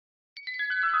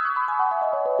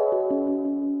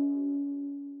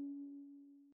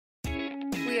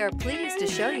We are pleased to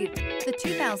show you the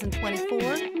 2024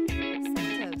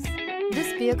 Seltos.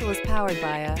 This vehicle is powered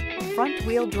by a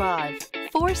front-wheel drive,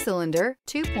 4-cylinder,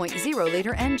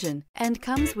 2.0-liter engine and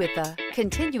comes with a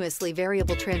continuously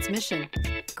variable transmission.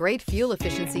 Great fuel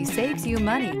efficiency saves you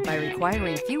money by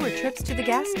requiring fewer trips to the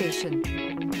gas station.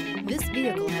 This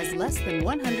vehicle has less than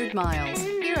 100 miles.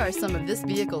 Here are some of this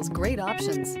vehicle's great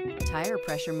options: tire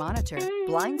pressure monitor,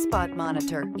 blind spot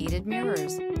monitor, heated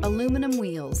mirrors, aluminum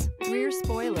wheels, rear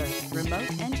spoiler,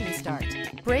 remote engine start,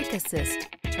 brake assist,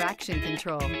 traction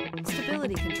control,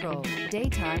 stability control,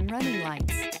 daytime running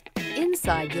lights.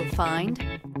 Inside you'll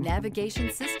find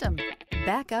navigation system,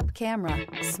 backup camera,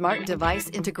 smart device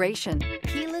integration,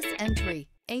 keyless entry,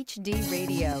 HD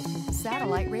radio,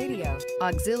 satellite radio,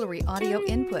 auxiliary audio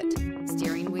input,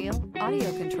 steering wheel audio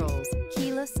controls,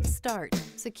 keyless start,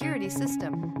 security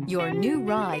system. Your new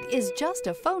ride is just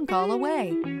a phone call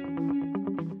away.